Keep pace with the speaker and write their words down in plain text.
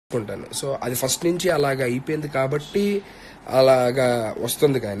ఉంటాను. సో అది ఫస్ట్ నుంచి అలాగా అయిపోయింది కాబట్టి అలాగా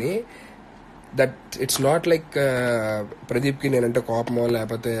వస్తుంది. కానీ దట్ ఇట్స్ నాట్ లైక్ ప్రదీప్కి నేనంటే కోపమో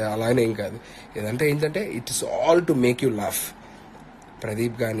లేకపోతే అలానే ఏం కాదు. ఇదంటే ఏంటంటే it's all to make you laugh.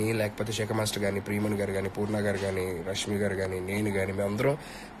 Pradeep కానీ లేకపోతే శేఖర్ మాస్టర్ కానీ ప్రియమణి గారు కానీ పూర్ణ గారు కానీ రష్మి గారు కానీ నేను కానీ మేమందరం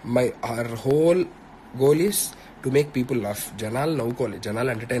our whole goal is to make people laugh. జనాలు నవ్వుకోవాలి, జనాలు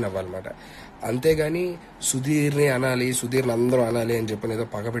ఎంటర్టైన్ అవ్వాలన్నమాట. అంతేగాని సుధీర్ని అనాలి, సుధీర్ని అందరూ అనాలి అని చెప్పని ఏదో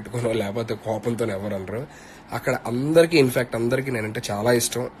పగ పెట్టుకోనో లేకపోతే కోపంతో ఎవరు అనరు. అక్కడ అందరికీ ఇన్ఫాక్ట్ అందరికీ నేనంటే చాలా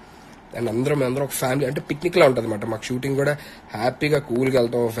ఇష్టం. అండ్ అందరం ఒక ఫ్యామిలీ అంటే పిక్నిక్లా ఉంటుంది అనమాట. మాకు షూటింగ్ కూడా హ్యాపీగా కూల్గా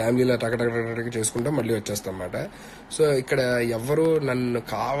వెళ్తాం, ఫ్యామిలీలో టకటక చేసుకుంటాం, మళ్ళీ వచ్చేస్తాం అనమాట. సో ఇక్కడ ఎవరు నన్ను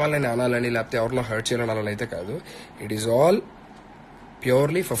కావాలని అనాలని లేకపోతే ఎవరిలో హర్ట్ చేయాలని అనాలని అయితే కాదు. It is all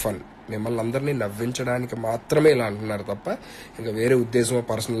purely for fun. మిమ్మల్ని అందరినీ నవ్వించడానికి మాత్రమే ఇలా అంటున్నారు తప్ప ఇంకా వేరే ఉద్దేశమో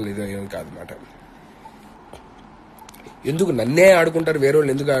పర్సనల్ ఇదో ఏం కాదన్నమాట. ఎందుకు నన్నే ఆడుకుంటారు, వేరే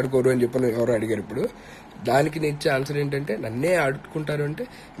వాళ్ళు ఎందుకు ఆడుకోరు అని చెప్పని ఎవరో అడిగారు. ఇప్పుడు దానికి నేను ఇచ్చే ఆన్సర్ ఏంటంటే నన్నే ఆడుకుంటారు అంటే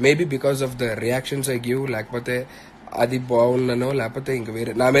maybe because of the reactions I give, లేకపోతే అది బాగుందనో లేకపోతే ఇంక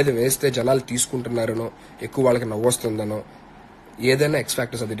వేరే నా మీద వేస్తే జనాలు తీసుకుంటున్నారనో ఎక్కువ వాళ్ళకి నవ్వొస్తుందనో ఏదైనా ఎక్స్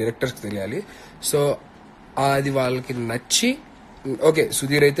ఫ్యాక్టర్స్ అది డైరెక్టర్స్కి తెలియాలి. సో అది వాళ్ళకి నచ్చి ఓకే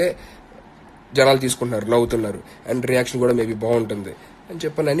సుధీర్ అయితే జనాలు తీసుకుంటున్నారు, నవ్వుతున్నారు అండ్ రియాక్షన్ కూడా మేబీ బాగుంటుంది అని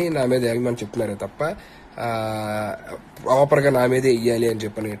చెప్పనని నా మీద ఎగమని చెప్తున్నారే తప్ప ప్రాపర్గా నా మీదే ఇయ్యాలి అని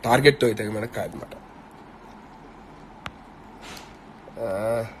చెప్పని టార్గెట్తో అయితే మనకు కాదనమాట.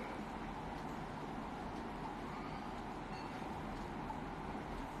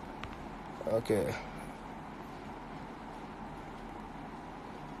 ఓకే,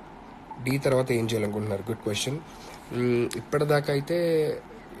 డి తర్వాత ఏం చేయాలనుకుంటున్నారు? Good question. ఇప్పటిదాకా అయితే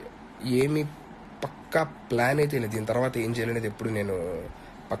ఏమి పక్కా ప్లాన్ అయితే లేదు. దీని తర్వాత ఏం చేయాలనేది ఎప్పుడు నేను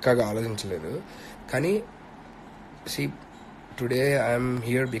పక్కాగా ఆలోచించలేదు. కానీ C today I'm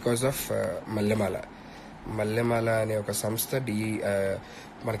here because of Mallemala అనే ఒక సంస్థ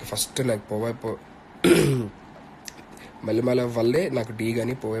మనకి ఫస్ట్ నాకు మల్లెమాల వల్లే నాకు డి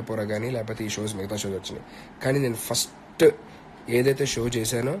కానీ పోరా కానీ లేకపోతే ఈ షోస్ మిగతా షోస్ వచ్చినాయి. కానీ నేను ఫస్ట్ ఏదైతే షో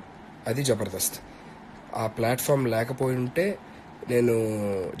చేశానో అది జబర్దస్త్. ఆ ప్లాట్ఫామ్ లేకపోయి ఉంటే నేను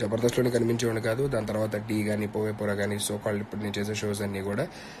జబర్దస్త్లోనే కనిపించేవాడిని కాదు. దాని తర్వాత డి కానీ పోరా కానీ సో కాల్డ్ ఇప్పుడు నేను చేసే షోస్ అన్నీ కూడా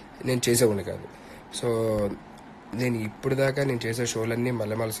నేను చేసేవాడిని కాదు. సో నేను ఇప్పుడు దాకా నేను చేసే షోలన్నీ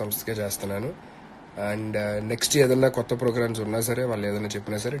మల్లెమాల సంస్థకే చేస్తున్నాను. అండ్ నెక్స్ట్ ఏదన్నా కొత్త ప్రోగ్రామ్స్ ఉన్నా సరే వాళ్ళు ఏదైనా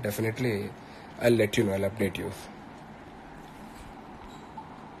చెప్పినా సరే definitely I let you know, I update you.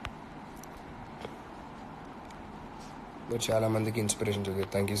 మీరు చాలా మందికి ఇన్స్పిరేషన్ చూసారు,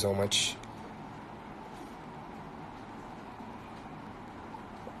 thank you so much.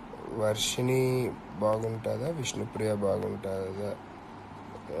 Varshini బాగుంటుందా, విష్ణుప్రియ బాగుంటుందా?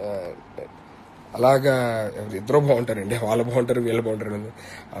 అలాగా ఇద్దరు బాగుంటారండి, వాళ్ళు బాగుంటారు వీళ్ళు బాగుంటారు,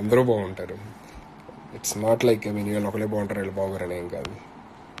 అందరూ బాగుంటారు. It's not like I mean వీళ్ళు ఒకళ్ళే బాగుంటారు వీళ్ళు బాగుంటారని ఏం కాదు.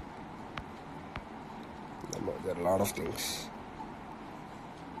 There are lot of things.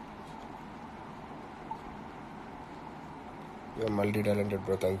 You're multi talented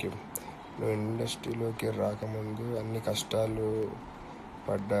bro, thank you. నువ్వు ఇండస్ట్రీలోకి రాకముందు అన్ని కష్టాలు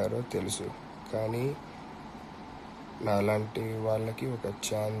పడ్డారో తెలుసు, కానీ నా అలాంటి వాళ్ళకి ఒక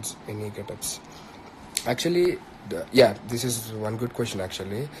chance any getups. Actually this is one good question.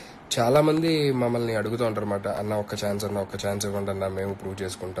 Actually చాలామంది మమ్మల్ని అడుగుతూ ఉంటారు అన్నమాట, అన్న ఒక్క ఛాన్స్ ఇవ్వండి అన్న, మేము ప్రూవ్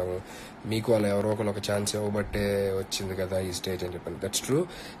చేసుకుంటాము, మీకు వాళ్ళు ఎవరో ఒకరు ఒక ఛాన్స్ ఇవ్వబట్టే వచ్చింది కదా ఈ స్టేజ్ అని చెప్పాను. That's true.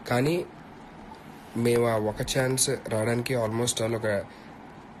 కానీ మేము ఆ ఒక ఛాన్స్ రావడానికి ఆల్మోస్ట్ ఆల్ ఒక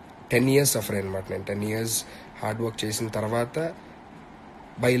 10 years సఫర్ అనమాట. నేను 10 years హార్డ్ వర్క్ చేసిన తర్వాత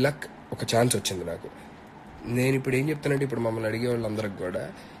బై లక్ ఒక ఛాన్స్ వచ్చింది నాకు. నేను ఇప్పుడు ఏం చెప్తానంటే ఇప్పుడు మమ్మల్ని అడిగే వాళ్ళందరికి కూడా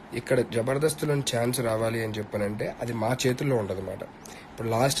ఇక్కడ జబర్దస్త్లో ఛాన్స్ రావాలి అని చెప్పానంటే అది మా చేతుల్లో ఉండదన్నమాట. ఇప్పుడు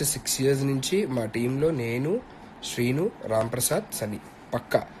లాస్ట్ 6 years నుంచి మా టీంలో నేను, శ్రీను, రాంప్రసాద్, సని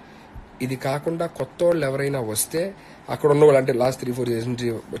పక్కా. ఇది కాకుండా కొత్త వాళ్ళు ఎవరైనా వస్తే అక్కడ ఉన్న వాళ్ళు అంటే లాస్ట్ 3-4 years నుంచి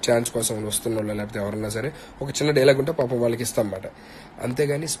ఛాన్స్ కోసం వస్తున్న వాళ్ళు లేకపోతే ఎవరన్నా సరే ఒక చిన్న డైలాగ్ ఉంటే పాపం వాళ్ళకి ఇస్తాం అన్నమాట.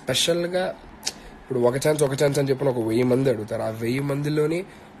 అంతేగాని స్పెషల్గా ఇప్పుడు ఒక ఛాన్స్ అని చెప్పిన ఒక 1000 మంది అడుగుతారు. ఆ 1000 మందిలోని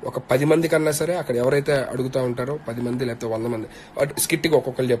ఒక 10 మంది కన్నా సరే అక్కడ ఎవరైతే అడుగుతూ ఉంటారో 10 మంది లేకపోతే 100 మంది స్కిట్కి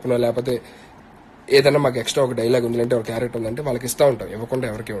ఒక్కొక్కరు చెప్పినా లేకపోతే ఏదైనా మాకు ఎక్స్ట్రా ఒక డైలాగ్ ఉంది అంటే ఒక క్యారెక్టర్ ఉందంటే వాళ్ళకి ఇస్తూ ఉంటాం, ఇవ్వకుండా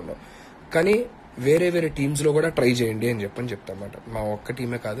ఎవరికి ఉండవు. కానీ వేరే టీమ్స్లో కూడా ట్రై చేయండి అని చెప్తాం అన్నమాట. మా ఒక్క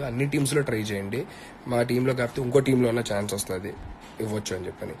టీమే కాదు అన్ని టీమ్స్లో ట్రై చేయండి, మా టీంలో కాకపోతే ఇంకో టీంలో ఉన్న ఛాన్స్ వస్తుంది, ఇవ్వచ్చు అని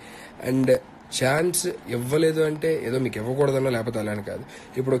చెప్పని. అండ్ ఛాన్స్ ఇవ్వలేదు అంటే ఏదో మీకు ఇవ్వకూడదన్నా లేకపోతే అలానే కాదు.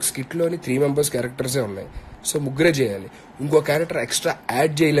 ఇప్పుడు ఒక స్కిట్లోని 3 members క్యారెక్టర్సే ఉన్నాయి, సో ముగ్గురే చేయాలి, ఇంకో క్యారెక్టర్ ఎక్స్ట్రా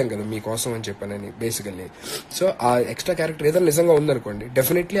యాడ్ చేయలేం కదా మీకోసం అని చెప్పానని బేసికల్లీ. సో ఆ ఎక్స్ట్రా క్యారెక్టర్ ఏదైనా నిజంగా ఉందనుకోండి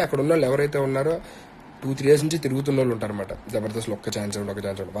డెఫినెట్లీ అక్కడ ఉన్న వాళ్ళు ఎవరైతే ఉన్నారో 2-3 years నుంచి తిరుగుతున్న వాళ్ళు ఉంటారన్నమాట. జబర్దస్త్లో ఒక్క ఛాన్స్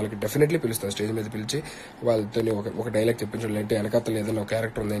వాళ్ళకి డెఫినెట్లీ పిలుస్తారు, స్టేజ్ మీద పిలిచి వాళ్ళతో ఒక డైలాగ్ చెప్పించడం, అంటే వెనకాతలు ఏదైనా ఒక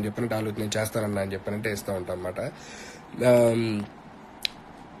క్యారెక్టర్ ఉంది అని చెప్పినట్టు వాళ్ళు నేను చేస్తానన్నా అని చెప్పినట్టే ఇస్తూ ఉంటాం అనమాట.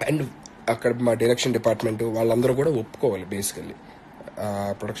 అండ్ అక్కడ మా డైరెక్షన్ డిపార్ట్మెంట్ వాళ్ళందరూ కూడా ఒప్పుకోవాలి. బేసికల్లీ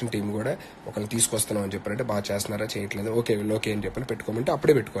ప్రొడక్షన్ టీం కూడా ఒకరిని తీసుకొస్తున్నాం అని చెప్పారంటే బాగా చేస్తున్నారా చేయట్లేదు, ఓకే వీళ్ళు ఓకే అని చెప్పని పెట్టుకోమంటే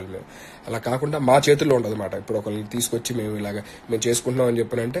అప్పుడే పెట్టుకోవాలి మేము. అలా కాకుండా మా చేతుల్లో ఉండదు అనమాట. ఇప్పుడు ఒకరిని తీసుకొచ్చి మేము చేసుకుంటున్నాం అని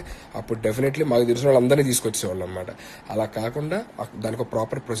చెప్పానంటే అప్పుడు డెఫినెట్లీ మాకు తెలిసిన వాళ్ళందరినీ తీసుకొచ్చేవాళ్ళం అనమాట. అలా కాకుండా దానికి ఒక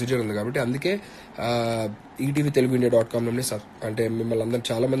ప్రాపర్ ప్రొసీజర్ ఉంది కాబట్టి అందుకే ఈటీవీ తెలుగు India.com నుండి అంటే మిమ్మల్ని అందరూ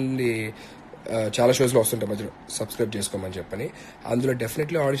చాలా షోస్లో వస్తుంటాయి మధ్యలో సబ్స్క్రైబ్ చేసుకోమని చెప్పని, అందులో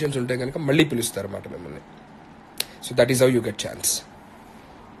డెఫినెట్లీ ఆడిషన్స్ ఉంటే కనుక మళ్ళీ పిలుస్తారు అన్నమాట మిమ్మల్ని. So that is how you get chance.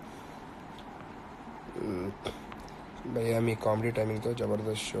 భయ్యా మీ comedy టైమింగ్తో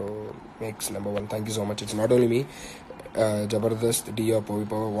Jabardasth show makes number 1. Thank you so much. It's not only me, Jabardasth, deo, పోవి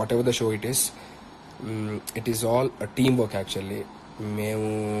what ever the show it is all team work actually. మేము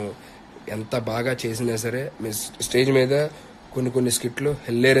ఎంత బాగా చేసినా సరే స్టేజ్ మీద కొన్ని స్కిట్లు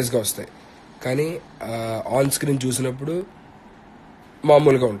హిల్లేరియస్గా వస్తాయి, కానీ ఆన్ స్క్రీన్ చూసినప్పుడు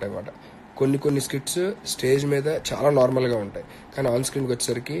మామూలుగా ఉంటాయి అన్నమాట. కొన్ని స్కిట్స్ స్టేజ్ మీద చాలా నార్మల్గా ఉంటాయి, కానీ ఆన్ స్క్రీన్కి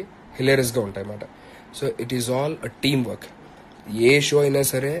వచ్చేసరికి హిలేరియస్గా ఉంటాయి అన్నమాట. So it is all a team work. A show అయినా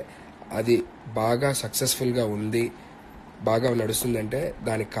సరే అది బాగా సక్సెస్ఫుల్గా ఉంది, బాగా నడుస్తుందంటే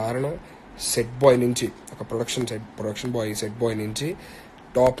దానికి కారణం సెట్ బాయ్ నుంచి, ఒక ప్రొడక్షన్ బాయ్, సెట్ బాయ్ నుంచి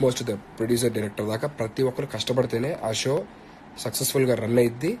top most the producer, director దాకా ప్రతి ఒక్కరు కష్టపడితేనే ఆ షో సక్సెస్ఫుల్గా రన్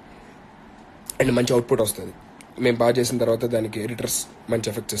అయ్యిద్ది అండ్ మంచి అవుట్పుట్ వస్తుంది. మేము బాగా చేసిన తర్వాత దానికి ఎడిటర్స్ మంచి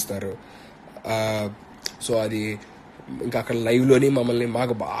ఎఫెక్ట్స్ ఇస్తారు. సో అది ఇంకా అక్కడ లైవ్లోని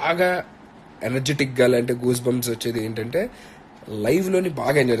మాకు బాగా ఎనర్జెటిక్గా అంటే గూస్ బంప్స్ వచ్చేది ఏంటంటే లైవ్లోని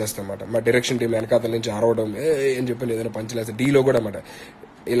బాగా ఎంజాయ్ చేస్తాం అన్నమాట. మా డైరెక్షన్ టీం వెనకాతల నుంచి అరవడం అని చెప్పి ఏదైనా పంచలేస్తే డీలో కూడా అన్నమాట.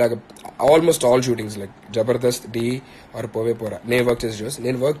 ఇలాగ almost all shootings like Jabardasth, D R పోవే పోరా నేను వర్క్ చేసే షోస్,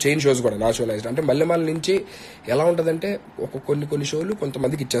 నేను వర్క్ చేయని షోస్ కూడా నా షోలో అంటే మల్లెమాల నుంచి ఎలా ఉంటుందంటే కొన్ని షోలు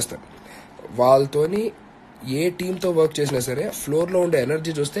కొంతమందికి ఇచ్చేస్తారు. వాళ్ళతోని ఏ టీంతో వర్క్ చేసినా సరే ఫ్లోర్లో ఉండే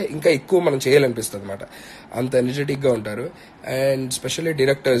ఎనర్జీ చూస్తే ఇంకా ఎక్కువ మనం చేయాలనిపిస్తుంది అనమాట. అంత ఎనర్జెటిక్గా ఉంటారు. And specially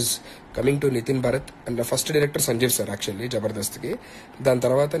directors coming to Nitin Bharat, and first director Sanjeev sir actually జబర్దస్త్కి, దాని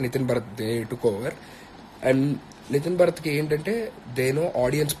తర్వాత Nitin Bharat they took over. And Nitin భరత్కి ఏంటంటే దే నో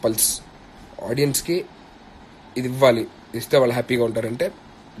ఆడియన్స్ పల్స్, ఆడియన్స్కి ఇది ఇవ్వాలి, ఇస్తే వాళ్ళు హ్యాపీగా ఉంటారంటే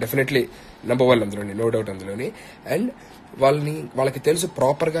డెఫినెట్లీ నెంబర్ 1 అందులోని, నో డౌట్ అందులోని. అండ్ వాళ్ళకి తెలుసు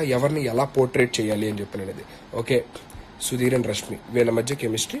ప్రాపర్గా ఎవరిని ఎలా పోర్ట్రేట్ చేయాలి అని చెప్పినది. ఓకే సుధీర్ అండ్ రష్మి వీళ్ళ మధ్య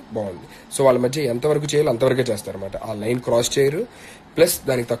కెమిస్ట్రీ బాగుంది, సో వాళ్ళ మధ్య ఎంతవరకు చేయాలో అంతవరకే చేస్తారన్నమాట. ఆ లైన్ క్రాస్ చేయరు, ప్లస్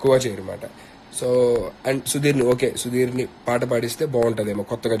దానికి తక్కువ చేయరు అనమాట. సో అండ్ సుధీర్ని పాట పాడిస్తే బాగుంటుందేమో,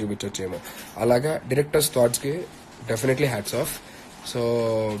 కొత్తగా చూపించవచ్చేమో, అలాగా directors థాట్స్కి definitely hats off. So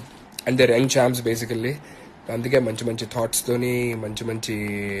and they young champs basically, అందుకే మంచి థాట్స్తోని మంచి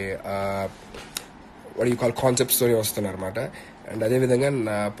వాట్ యూ కాల్ కాన్సెప్ట్స్తోని వస్తున్నారు అనమాట. అండ్ అదేవిధంగా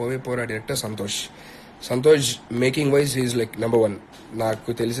నా పోవే పోరా director Santosh making wise is like number 1.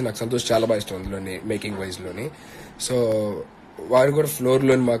 నాకు సంతోష్ చాలా బాగా ఇష్టం అందులోని మేకింగ్ వైజ్లోని. సో వారు కూడా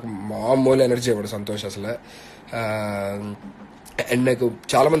ఫ్లోర్లోని మాకు మామూలు ఎనర్జీ ఇవ్వడు సంతోష్ అసలు. అండ్ నాకు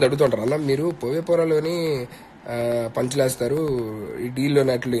చాలా మంది అడుగుతుంటారు, అన్న మీరు పోవే పోరాలోని పంచులేస్తారు, ఈ డీల్లో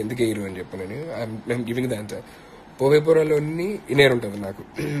నాట్లు ఎందుకు వేయరు అని చెప్పి నేను గివింగ్ ద ఆన్సర్. పోవేపురంలోని ఇనేర్ ఉంటుంది నాకు,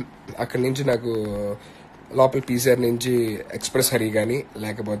 అక్కడి నుంచి నాకు లోపల పీసీఆర్ నుంచి ఎక్స్ప్రెస్ హరి కానీ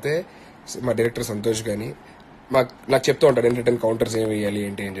లేకపోతే మా డైరెక్టర్ సంతోష్ కానీ నాకు చెప్తూ ఉంటారు ఏంటంటే కౌంటర్స్ ఏం వేయాలి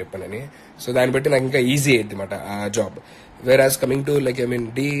ఏంటి అని చెప్పానని. సో దాన్ని బట్టి నాకు ఇంకా ఈజీ అయ్యింది అనమాట ఆ job. Where as coming to like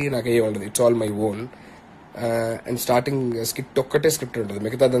D నాకు ఏం ఉండదు, it's all my own. And starting ఒక్కటే స్క్రిప్ట్ ఉంటుంది,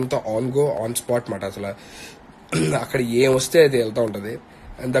 మిగతాదంతా ఆన్ స్పాట్ మాట. అసలు అక్కడ ఏం వస్తే అది వెళ్తూ ఉంటుంది,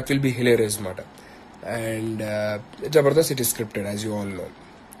 and that will be hilarious అనమాట. And Jabardasth it is scripted as you all know.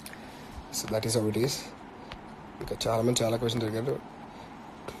 So that is how it is. ఇంకా చాలా క్వశ్చన్స్ అడిగారు.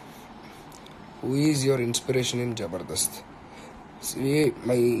 Who is your inspiration in Jabardasth?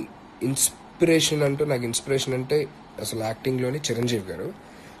 My inspiration నాకు ఇన్స్పిరేషన్ అంటే అసలు యాక్టింగ్లోని చిరంజీవి గారు.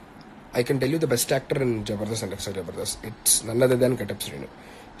 I can tell you the best actor in Jabardasth and extra Jabardasth it's none other than కటప్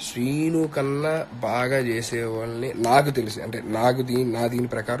Srinu కన్నా బాగా చేసేవాళ్ళని నాకు తెలిసి, అంటే నా దీని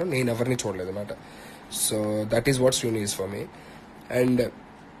ప్రకారం నేను ఎవరిని చూడలేదు అనమాట. So that is what Srinu is for me. And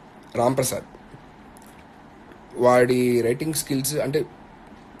Ram Prasad, వాడి రైటింగ్ స్కిల్స్ అంటే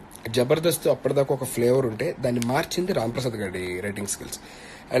జబర్దస్త్ అప్పటిదాకా ఒక ఫ్లేవర్ ఉంటే దాన్ని మార్చింది రామ్ ప్రసాద్ గారి రైటింగ్ స్కిల్స్.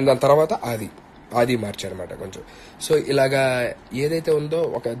 అండ్ దాని తర్వాత ఆది మార్చారనమాట కొంచెం. సో ఇలాగా ఏదైతే ఉందో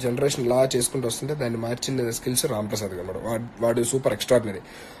ఒక జనరేషన్ లా చేసుకుంటూ వస్తుంటే దాన్ని మార్చిన స్కిల్స్ రామ్ ప్రసాద్ గారు అనమాట. వాడు సూపర్ ఎక్స్ట్రాడినరీ.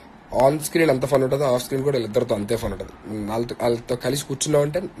 ఆన్ స్క్రీన్ ఎంత ఫన్ ఉంటుందో ఆఫ్ స్క్రీన్ కూడా వీళ్ళిద్దరితో అంతే ఫన్ ఉంటుంది. వాళ్ళతో కలిసి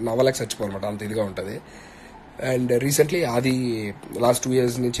కూర్చున్నామంటే నవ్వలేక చచ్చిపోవాలన్నమాట, అంత ఇదిగా ఉంటుంది. అండ్ రీసెంట్లీ ఆది లాస్ట్ 2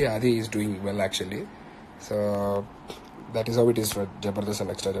 years నుంచి ఆది is doing well actually. So that is how it is for Jabardasth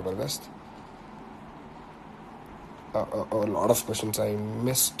and extra Jabardasth. A lot of questions I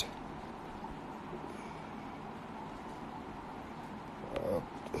missed.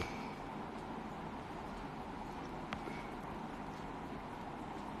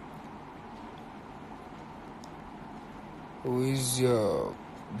 Who is your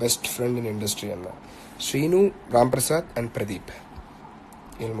best friend in industry అన్న? శ్రీను, రామ్ ప్రసాద్ అండ్ ప్రదీప్,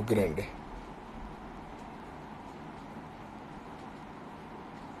 వీళ్ళు ముగ్గురే అండి.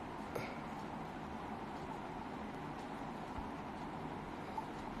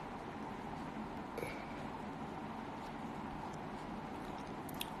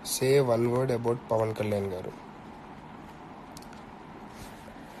 Say one word about Pawan Kalyan గారు.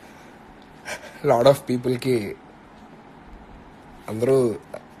 Lot of పీపుల్కి అందరూ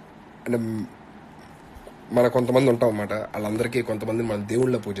అంటే మన కొంతమంది ఉంటాం అన్నమాట, వాళ్ళందరికీ కొంతమందిని మనం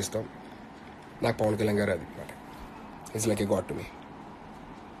దేవుళ్ళ పూజిస్తాం. నాకు పవన్ కళ్యాణ్ గారు అది అనమాట. It's like A God to me.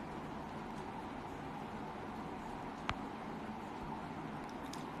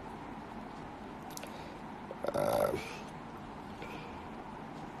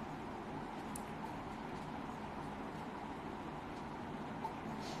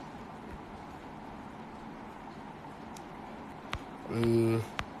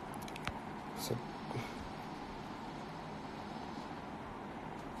 So,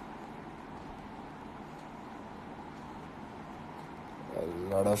 a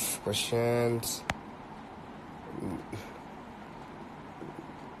lot of questions.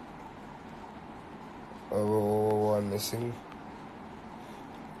 Oh, I'm missing.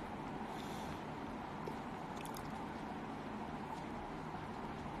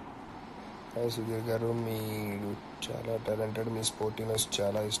 Sudheer గారు, మీరు చాలా టాలెంటెడ్, మీ స్పోర్టినెస్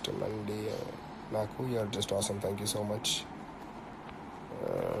చాలా ఇష్టం అండి నాకు. You're just awesome, thank you so much.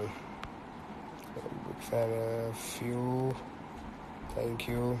 Big fan of you, thank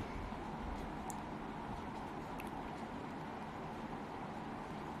you.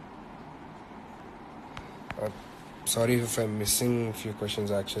 Sorry if I'm missing a few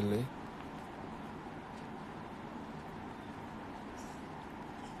questions actually.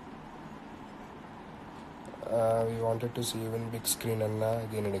 We wanted to see you in big screen Anna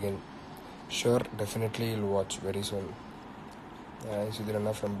again and again. Sure, definitely you'll watch very soon. Hi Sudheer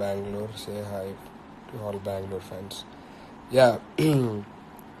Anna from Bangalore, say hi to all Bangalore fans. Yeah,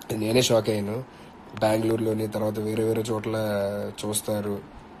 నేనే shock అయ్యాను. బెంగళూరులోని తర్వాత వేరే వేరే చోట్ల చూస్తారు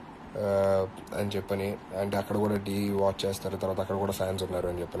అని చెప్పని, అంటే అక్కడ కూడా వాచ్ చేస్తారు, తర్వాత అక్కడ కూడా ఫ్యాన్స్ ఉన్నారు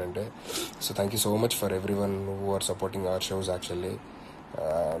అని చెప్పనంటే. So thank you so much for every one who are supporting hour shows actually.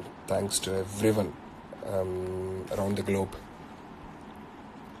 Thanks to every one around the globe.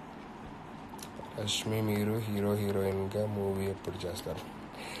 Rashmi, మీరు హీరోయిన్గా మూవీ ఎప్పుడు చేస్తారు?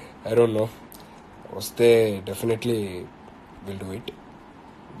 ఐ డోంట్ నో, వస్తే definitely will do it.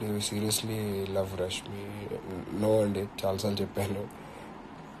 Do you seriously love Rashmi? No అండి, చాలాసార్లు చెప్పాను.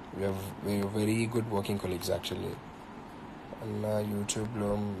 Very good working colleagues actually. అన్న,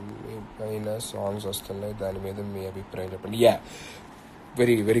 యూట్యూబ్లో మీ పైన సాంగ్స్ వస్తున్నాయి, దాని మీద మీ అభిప్రాయం చెప్పండి. Yeah,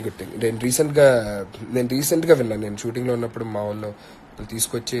 very very good thing. నేను రీసెంట్గా విన్నాను. నేను షూటింగ్లో ఉన్నప్పుడు మా వాళ్ళు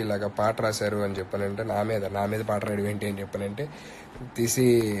తీసుకొచ్చి ఇలాగ పాట రాశారు అని చెప్పానంటే, నా మీద పాట రాయడం ఏంటి అని చెప్పానంటే తీసి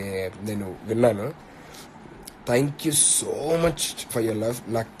నేను విన్నాను. Thank you so much for your love.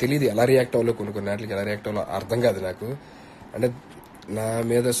 నాకు తెలియదు ఎలా రియాక్ట్ అవ్వాలో, కొన్ని వాటికి ఎలా రియాక్ట్ అవ్వాలో అర్థం కాదు నాకు. అంటే నా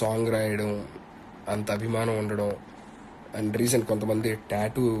మీద సాంగ్ రాయడం, అంత అభిమానం ఉండడం, అండ్ రీసెంట్ కొంతమంది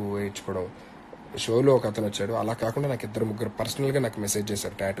టాటూ వేయించుకోవడం. షోలో ఒక అతను వచ్చాడు, అలా కాకుండా నాకు 2-3 పర్సనల్గా నాకు మెసేజ్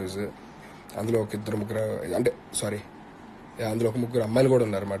చేశారు టాటూస్. అందులో ఒక 2-3 అంటే అందులో ఒక 3 అమ్మాయిలు కూడా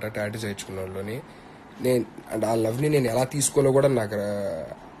ఉన్నారన్నమాట టాటూస్ వేయించుకున్న వాళ్ళని. అండ్ ఆ లవ్ని నేను ఎలా తీసుకోవాలో కూడా నాకు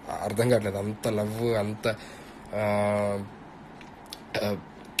అర్థం కావట్లేదు. అంత లవ్, అంత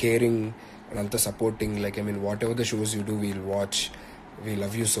కేరింగ్ అండ్ అంత supporting. Like I mean what ever the shows you do we'll watch, we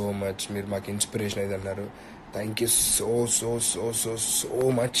love you so much. మీరు మాకు ఇన్స్పిరేషన్ అయితే అన్నారు. Thank you so so so so so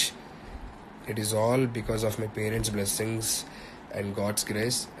much. It is all because of my parents' blessings and God's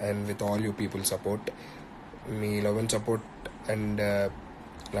grace, and with all you people support. Me love and support and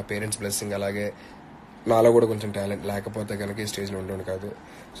నా parents blessing, అలాగే నాలో కూడా కొంచెం talent లేకపోతే కనుక ఈ స్టేజ్లో ఉండను కాదు.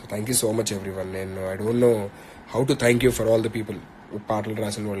 So thank you so much every one. నేను I don't know how to thank you for all the people. పాటలు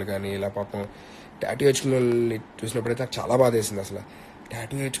రాసిన వాళ్ళు కానీ, ఇలా పాపం టాటూ వేసుకున్న వాళ్ళని చూసినప్పుడైతే నాకు చాలా బాధ వేసింది. అసలు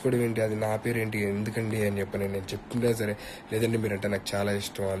టాటూ వేసుకోవడం ఏంటి, అది నా పేరు ఏంటి, ఎందుకండి అని చెప్పాను. నేను చెప్పిందే సరే, లేదండి మీరంటే నాకు చాలా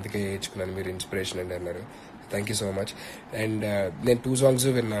ఇష్టం, అందుకే వేయించుకున్నాను, మీరు ఇన్స్పిరేషన్ అండి అన్నారు. Thank you so much. And నేను 2 songs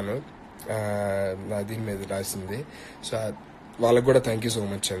విన్నాను, నా దీని మీద రాసింది. సో వాళ్ళకు కూడా థ్యాంక్ యూ సో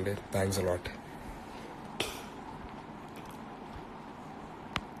మచ్ అండి. Thanks a lot.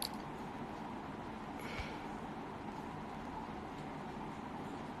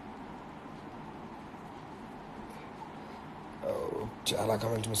 చాలా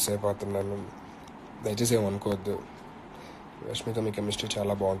కమెంట్స్ మిస్ అయిపోతున్నాను, దయచేసి ఏమనుకోవద్దు. రష్మిక మీ కెమిస్ట్రీ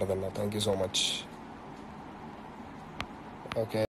చాలా బాగుంటుందన్న, thank you so much. Okay.